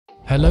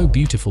Hello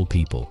beautiful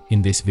people,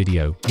 in this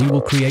video, we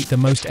will create the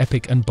most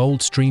epic and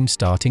bold stream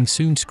starting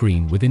soon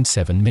screen within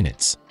 7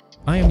 minutes.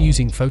 I am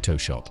using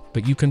Photoshop,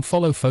 but you can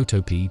follow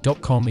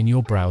photopea.com in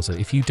your browser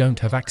if you don't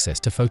have access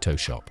to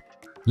Photoshop.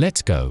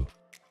 Let's go.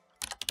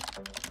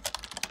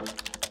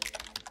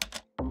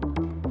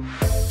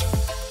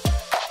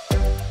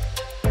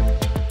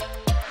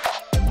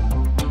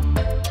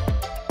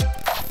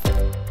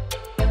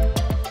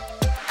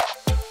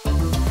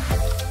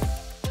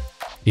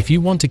 If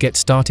you want to get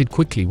started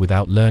quickly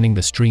without learning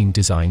the stream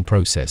design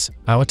process,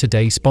 our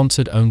today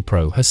sponsored Owd3d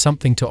PRO has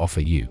something to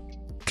offer you.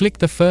 Click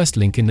the first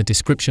link in the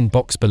description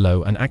box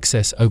below and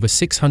access over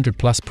 600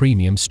 plus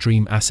premium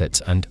stream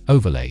assets and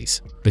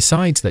overlays.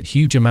 Besides that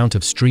huge amount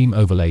of stream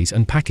overlays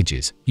and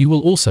packages, you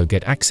will also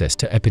get access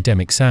to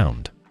epidemic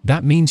sound.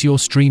 That means your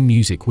stream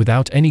music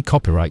without any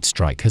copyright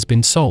strike has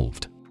been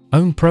solved.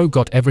 Owd3d PRO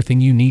got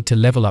everything you need to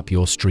level up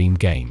your stream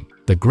game.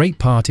 The great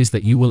part is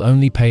that you will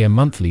only pay a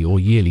monthly or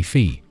yearly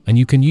fee, and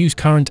you can use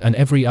current and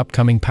every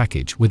upcoming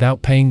package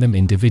without paying them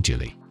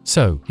individually.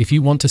 So, if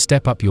you want to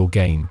step up your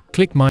game,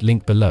 click my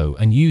link below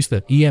and use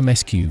the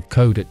EMSQ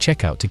code at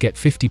checkout to get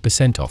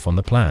 50% off on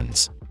the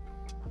plans.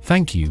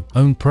 Thank you,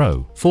 Owd3d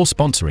PRO, for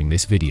sponsoring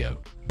this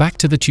video. Back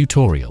to the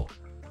tutorial.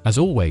 As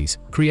always,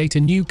 create a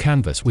new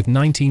canvas with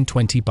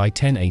 1920 by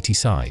 1080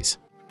 size.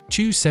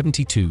 Choose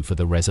 72 for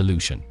the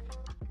resolution.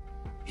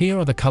 Here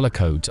are the color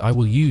codes I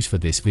will use for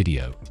this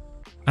video.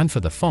 And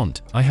for the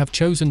font, I have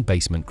chosen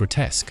Basement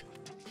Grotesque.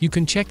 You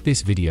can check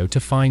this video to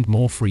find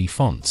more free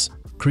fonts.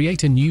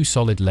 Create a new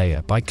solid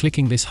layer by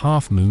clicking this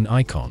half moon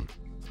icon.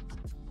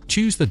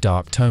 Choose the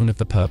dark tone of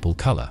the purple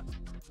color.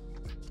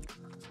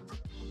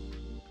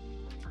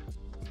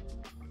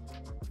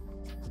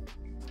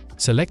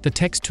 Select the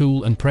text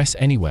tool and press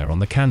anywhere on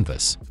the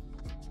canvas.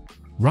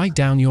 Write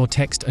down your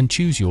text and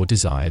choose your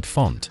desired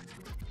font.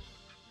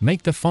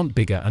 Make the font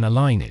bigger and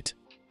align it.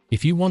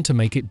 If you want to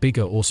make it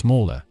bigger or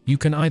smaller, you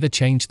can either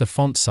change the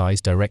font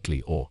size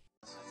directly or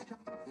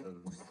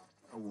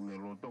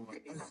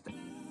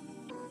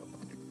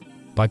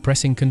by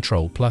pressing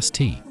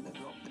Ctrl+T.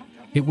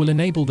 It will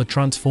enable the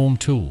transform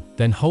tool,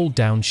 then hold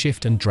down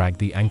Shift and drag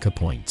the anchor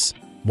points.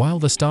 While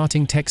the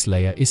starting text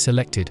layer is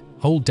selected,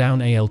 hold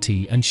down Alt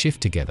and Shift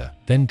together,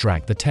 then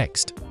drag the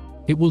text.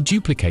 It will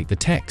duplicate the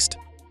text.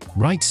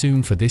 Write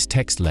soon for this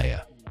text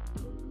layer.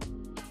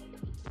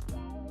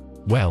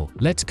 Well,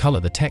 let's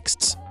color the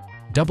texts.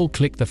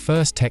 Double-click the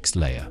first text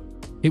layer.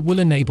 It will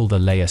enable the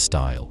layer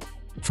style.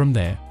 From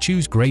there,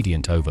 choose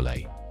Gradient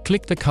Overlay.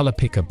 Click the color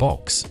picker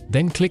box,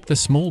 then click the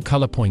small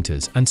color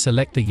pointers and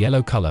select the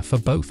yellow color for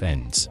both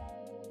ends.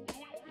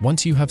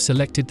 Once you have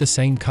selected the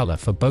same color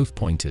for both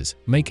pointers,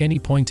 make any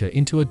pointer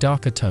into a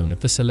darker tone of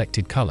the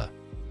selected color.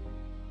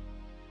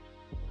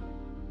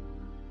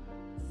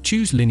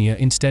 Choose linear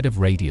instead of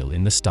radial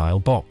in the style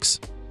box.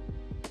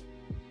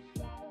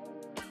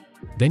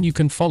 Then you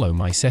can follow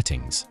my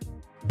settings.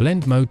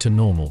 Blend mode to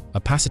normal,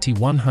 opacity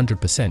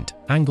 100%,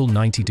 angle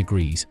 90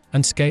 degrees,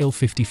 and scale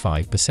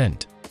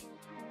 55%.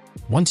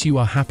 Once you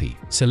are happy,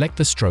 select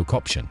the stroke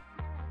option.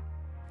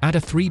 Add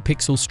a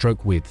 3-pixel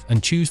stroke width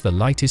and choose the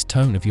lightest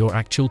tone of your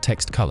actual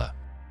text color.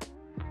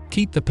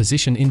 Keep the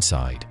position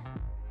inside.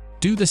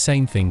 Do the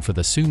same thing for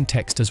the soon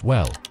text as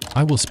well.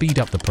 I will speed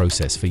up the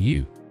process for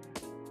you.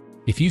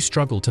 If you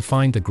struggle to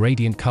find the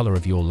gradient color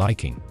of your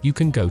liking, you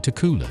can go to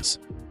Coolers.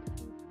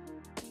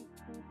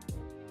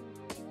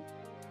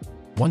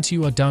 Once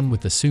you are done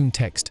with the soon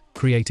text,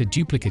 create a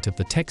duplicate of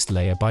the text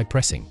layer by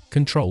pressing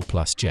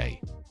Ctrl+J.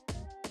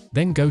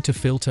 Then go to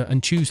Filter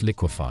and choose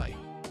Liquify.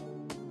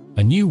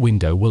 A new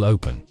window will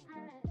open.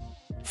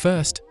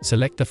 First,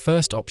 select the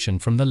first option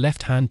from the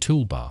left-hand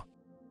toolbar.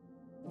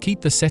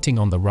 Keep the setting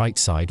on the right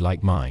side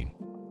like mine.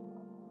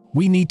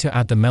 We need to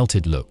add the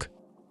melted look.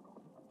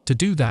 To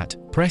do that,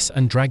 press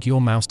and drag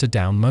your mouse to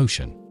down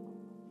motion.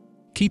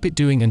 Keep it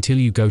doing until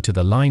you go to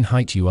the line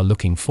height you are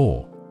looking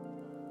for.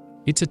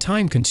 It's a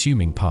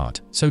time-consuming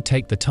part, so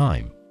take the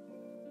time.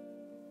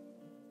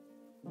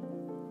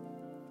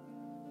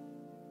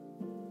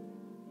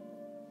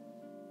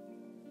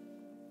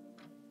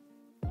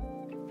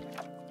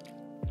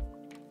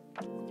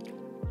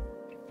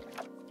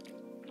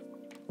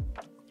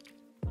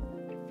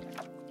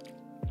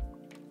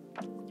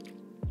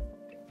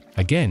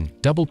 Again,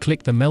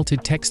 double-click the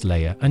melted text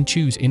layer and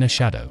choose Inner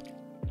Shadow.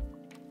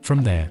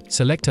 From there,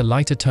 select a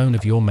lighter tone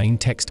of your main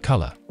text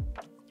color.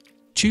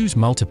 Choose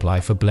Multiply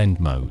for blend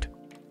mode.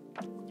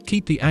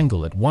 Keep the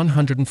angle at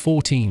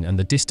 114 and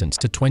the distance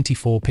to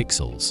 24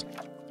 pixels.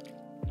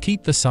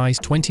 Keep the size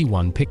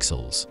 21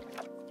 pixels.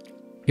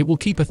 It will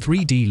keep a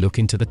 3D look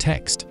into the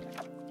text.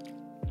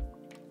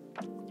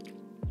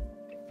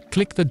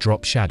 Click the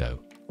Drop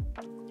Shadow.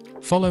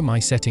 Follow my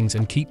settings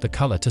and keep the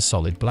color to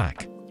solid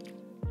black.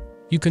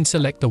 You can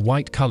select the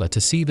white color to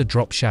see the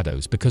drop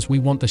shadows because we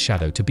want the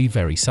shadow to be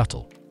very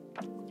subtle.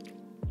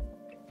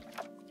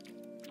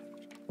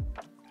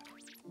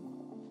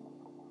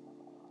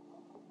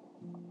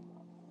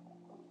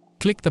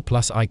 Click the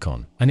plus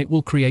icon, and it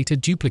will create a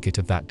duplicate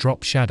of that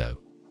drop shadow.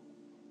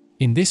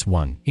 In this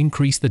one,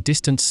 increase the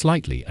distance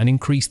slightly and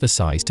increase the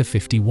size to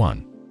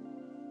 51.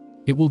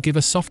 It will give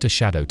a softer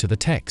shadow to the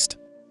text.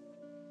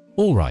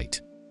 Alright.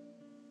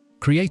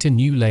 Create a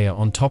new layer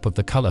on top of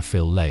the color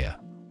fill layer.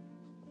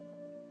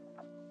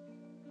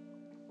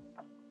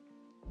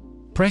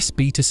 Press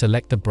B to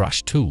select the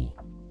brush tool.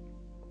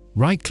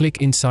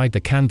 Right-click inside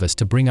the canvas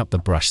to bring up the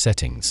brush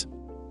settings.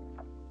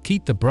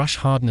 Keep the brush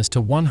hardness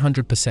to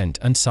 100%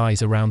 and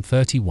size around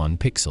 31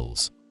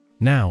 pixels.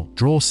 Now,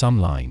 draw some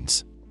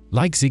lines.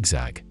 Like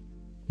zigzag.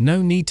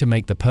 No need to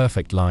make the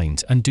perfect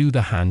lines and do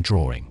the hand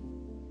drawing.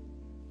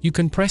 You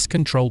can press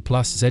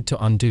Ctrl+Z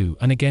to undo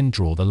and again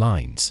draw the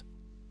lines.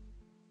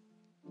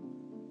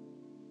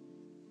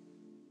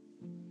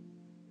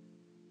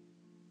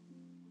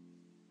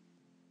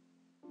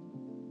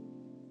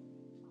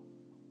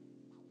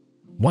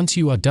 Once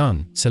you are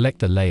done, select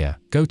the layer,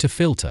 go to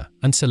Filter,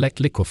 and select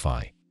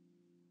Liquify.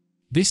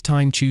 This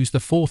time choose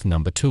the fourth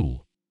number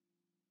tool.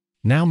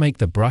 Now make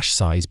the brush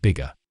size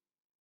bigger.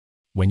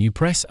 When you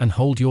press and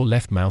hold your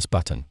left mouse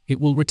button, it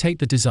will rotate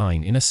the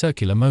design in a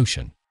circular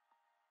motion.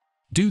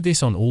 Do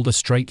this on all the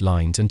straight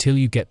lines until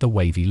you get the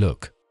wavy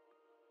look.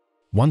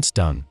 Once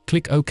done,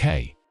 click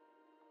OK.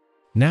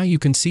 Now you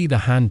can see the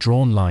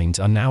hand-drawn lines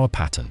are now a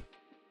pattern.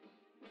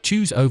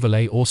 Choose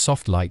Overlay or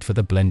Soft Light for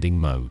the blending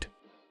mode.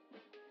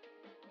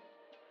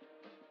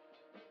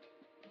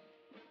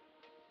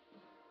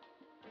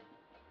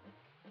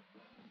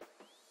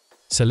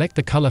 Select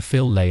the color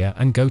fill layer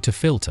and go to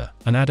Filter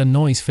and add a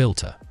noise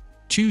filter.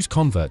 Choose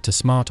Convert to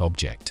Smart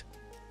Object.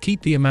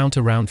 Keep the amount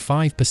around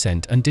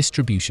 5% and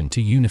distribution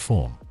to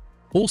uniform.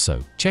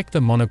 Also, check the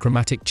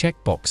monochromatic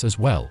checkbox as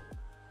well.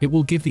 It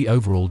will give the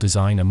overall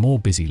design a more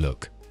busy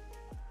look.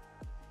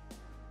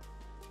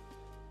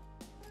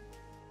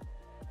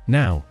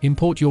 Now,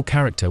 import your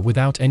character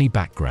without any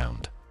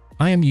background.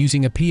 I am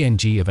using a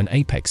PNG of an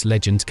Apex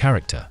Legends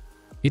character.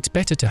 It's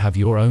better to have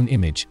your own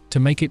image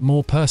to make it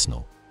more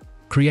personal.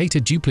 Create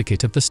a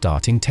duplicate of the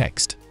starting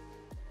text.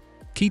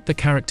 Keep the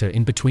character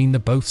in between the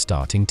both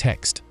starting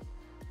text.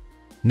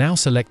 Now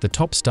select the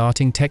top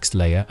starting text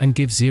layer and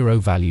give 0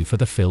 value for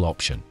the fill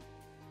option.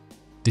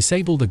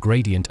 Disable the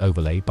gradient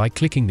overlay by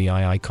clicking the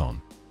eye icon.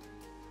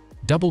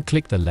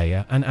 Double-click the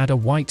layer and add a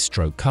white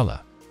stroke color.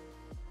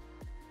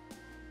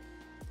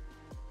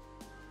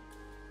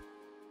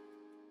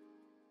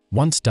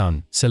 Once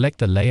done, select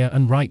the layer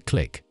and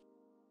right-click.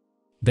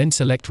 Then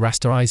select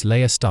Rasterize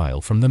Layer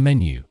Style from the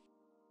menu.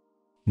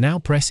 Now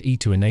press E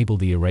to enable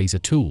the eraser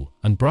tool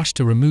and brush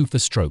to remove the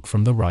stroke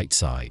from the right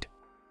side.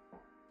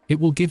 It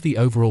will give the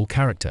overall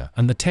character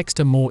and the text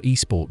a more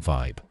e-sport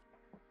vibe.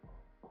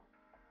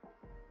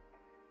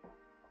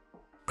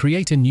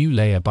 Create a new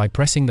layer by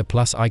pressing the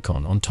plus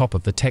icon on top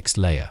of the text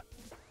layer.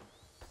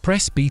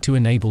 Press B to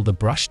enable the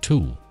brush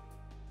tool.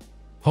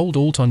 Hold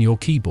Alt on your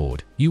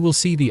keyboard, you will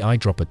see the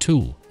eyedropper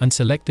tool, and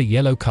select the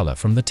yellow color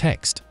from the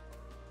text.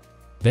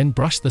 Then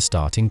brush the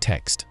starting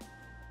text.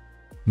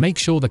 Make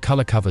sure the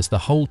color covers the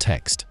whole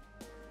text.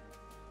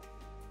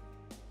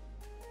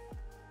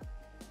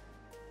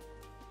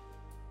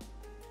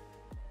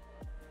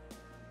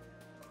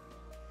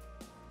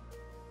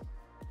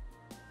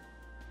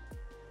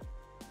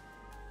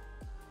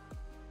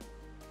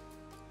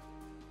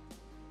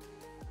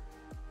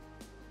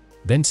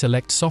 Then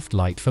select Soft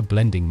Light for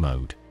blending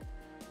mode.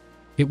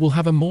 It will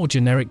have a more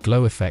generic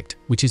glow effect,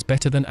 which is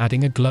better than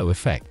adding a glow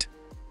effect.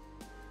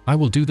 I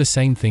will do the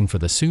same thing for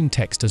the soon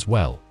text as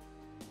well.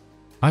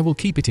 I will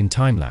keep it in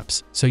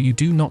time-lapse, so you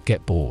do not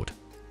get bored.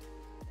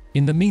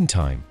 In the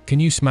meantime, can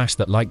you smash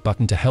that like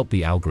button to help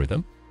the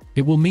algorithm?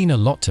 It will mean a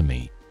lot to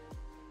me.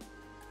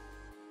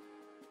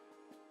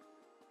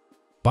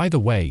 By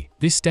the way,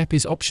 this step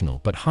is optional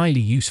but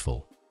highly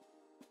useful.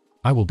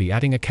 I will be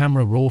adding a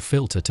camera raw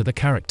filter to the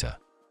character.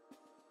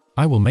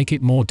 I will make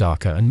it more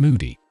darker and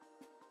moody.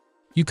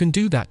 You can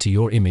do that to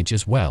your image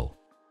as well.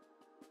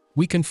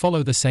 We can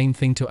follow the same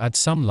thing to add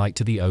some light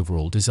to the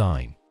overall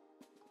design.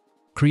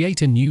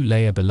 Create a new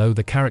layer below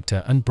the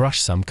character and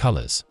brush some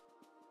colors.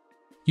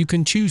 You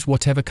can choose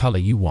whatever color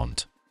you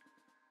want.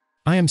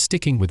 I am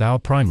sticking with our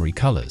primary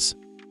colors.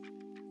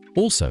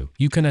 Also,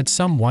 you can add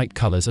some white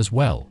colors as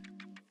well.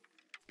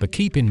 But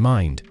keep in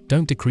mind,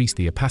 don't decrease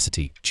the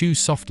opacity, choose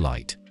soft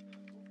light.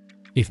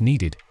 If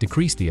needed,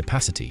 decrease the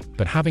opacity,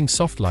 but having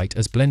soft light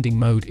as blending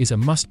mode is a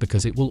must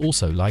because it will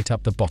also light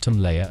up the bottom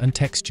layer and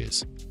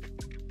textures.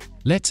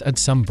 Let's add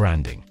some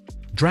branding.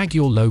 Drag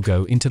your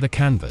logo into the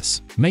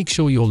canvas. Make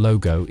sure your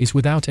logo is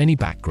without any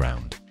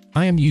background.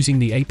 I am using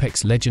the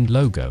Apex Legend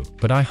logo,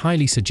 but I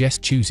highly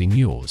suggest choosing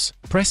yours.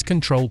 Press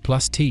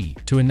Ctrl+T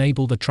to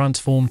enable the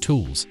transform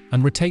tools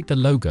and rotate the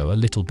logo a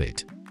little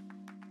bit.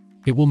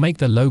 It will make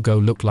the logo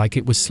look like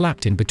it was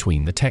slapped in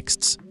between the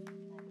texts.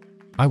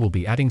 I will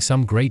be adding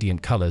some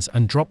gradient colors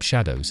and drop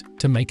shadows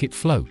to make it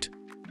float.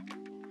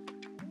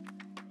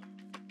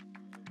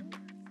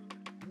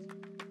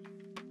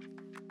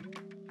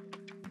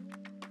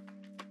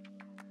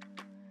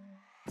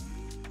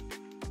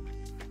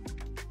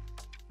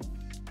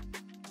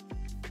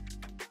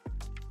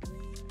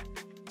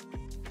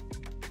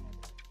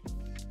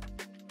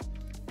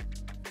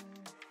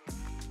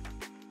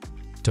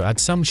 To add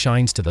some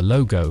shines to the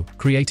logo,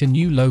 create a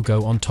new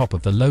logo on top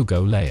of the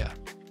logo layer.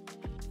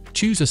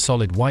 Choose a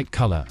solid white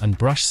color and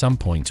brush some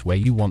points where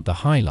you want the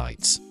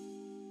highlights.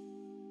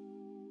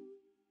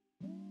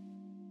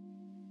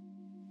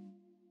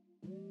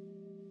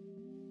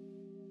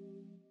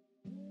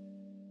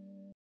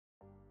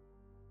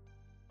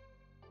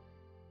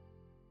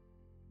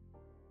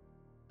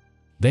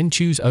 Then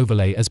choose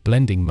Overlay as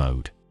blending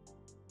mode.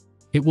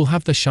 It will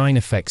have the shine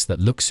effects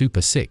that look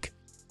super sick.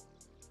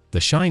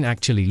 The shine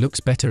actually looks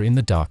better in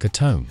the darker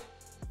tone.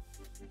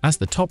 As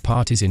the top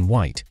part is in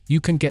white, you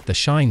can get the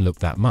shine look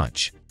that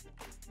much.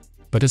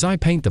 But as I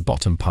paint the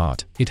bottom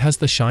part, it has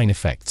the shine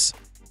effects.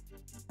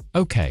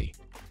 Okay.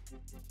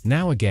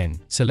 Now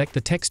again, select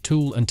the text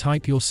tool and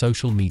type your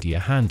social media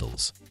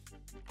handles.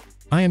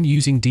 I am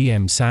using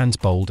DM Sans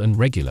Bold and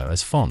Regular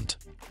as font.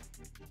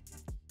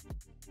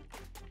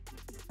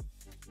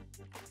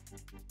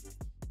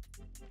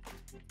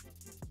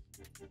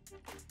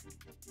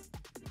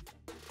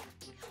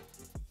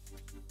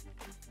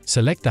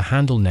 Select the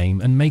handle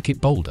name and make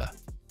it bolder.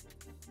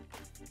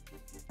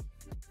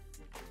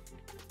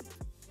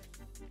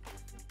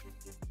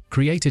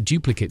 Create a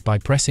duplicate by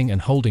pressing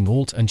and holding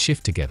Alt and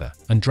Shift together,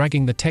 and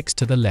dragging the text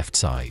to the left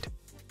side.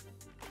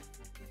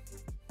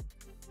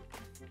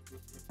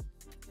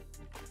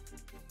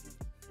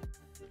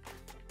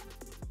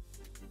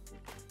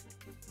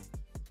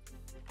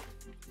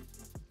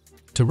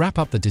 To wrap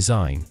up the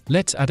design,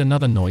 let's add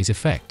another noise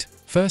effect.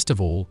 First of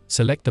all,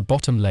 select the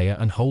bottom layer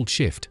and hold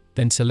Shift,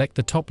 then select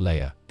the top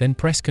layer, then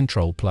press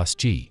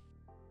Ctrl+G.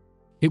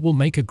 It will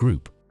make a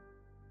group.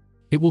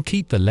 It will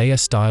keep the layer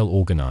style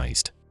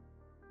organized.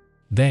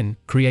 Then,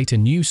 create a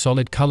new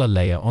solid color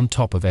layer on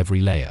top of every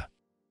layer.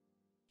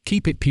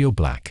 Keep it pure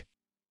black.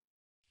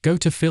 Go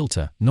to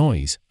Filter,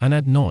 Noise, and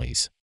add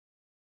noise.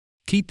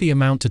 Keep the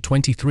amount to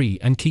 23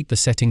 and keep the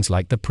settings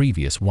like the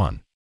previous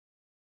one.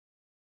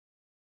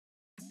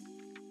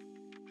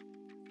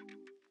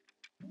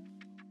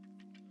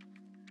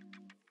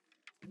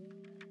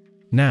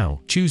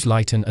 Now, choose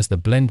Lighten as the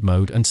blend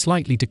mode and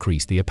slightly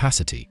decrease the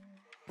opacity.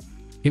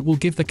 It will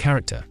give the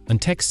character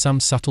and text some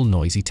subtle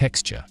noisy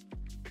texture.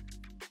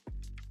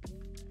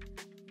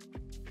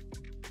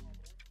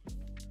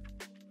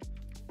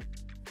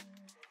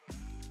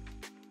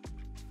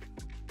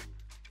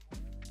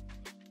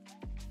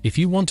 If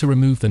you want to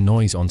remove the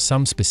noise on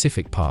some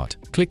specific part,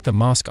 click the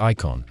mask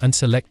icon and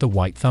select the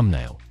white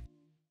thumbnail.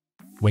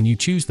 When you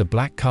choose the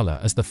black color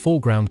as the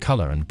foreground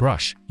color and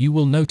brush, you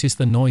will notice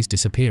the noise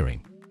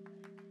disappearing.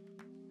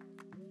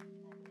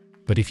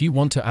 But if you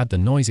want to add the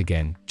noise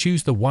again,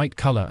 choose the white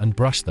color and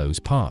brush those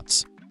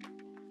parts.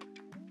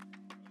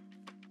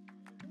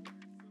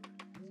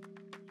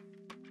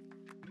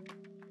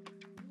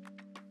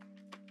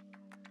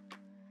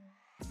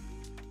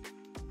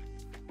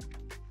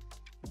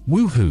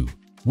 Woohoo!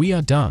 We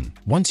are done.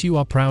 Once you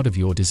are proud of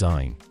your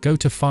design, go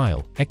to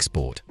File,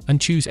 Export,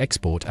 and choose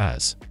Export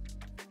as.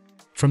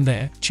 From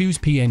there, choose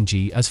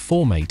PNG as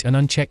format and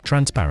uncheck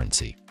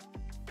transparency.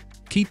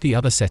 Keep the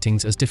other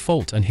settings as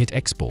default and hit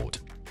Export.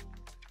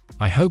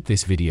 I hope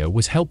this video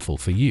was helpful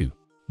for you.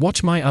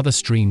 Watch my other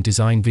stream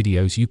design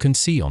videos you can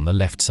see on the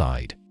left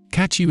side.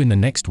 Catch you in the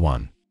next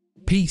one.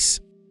 Peace.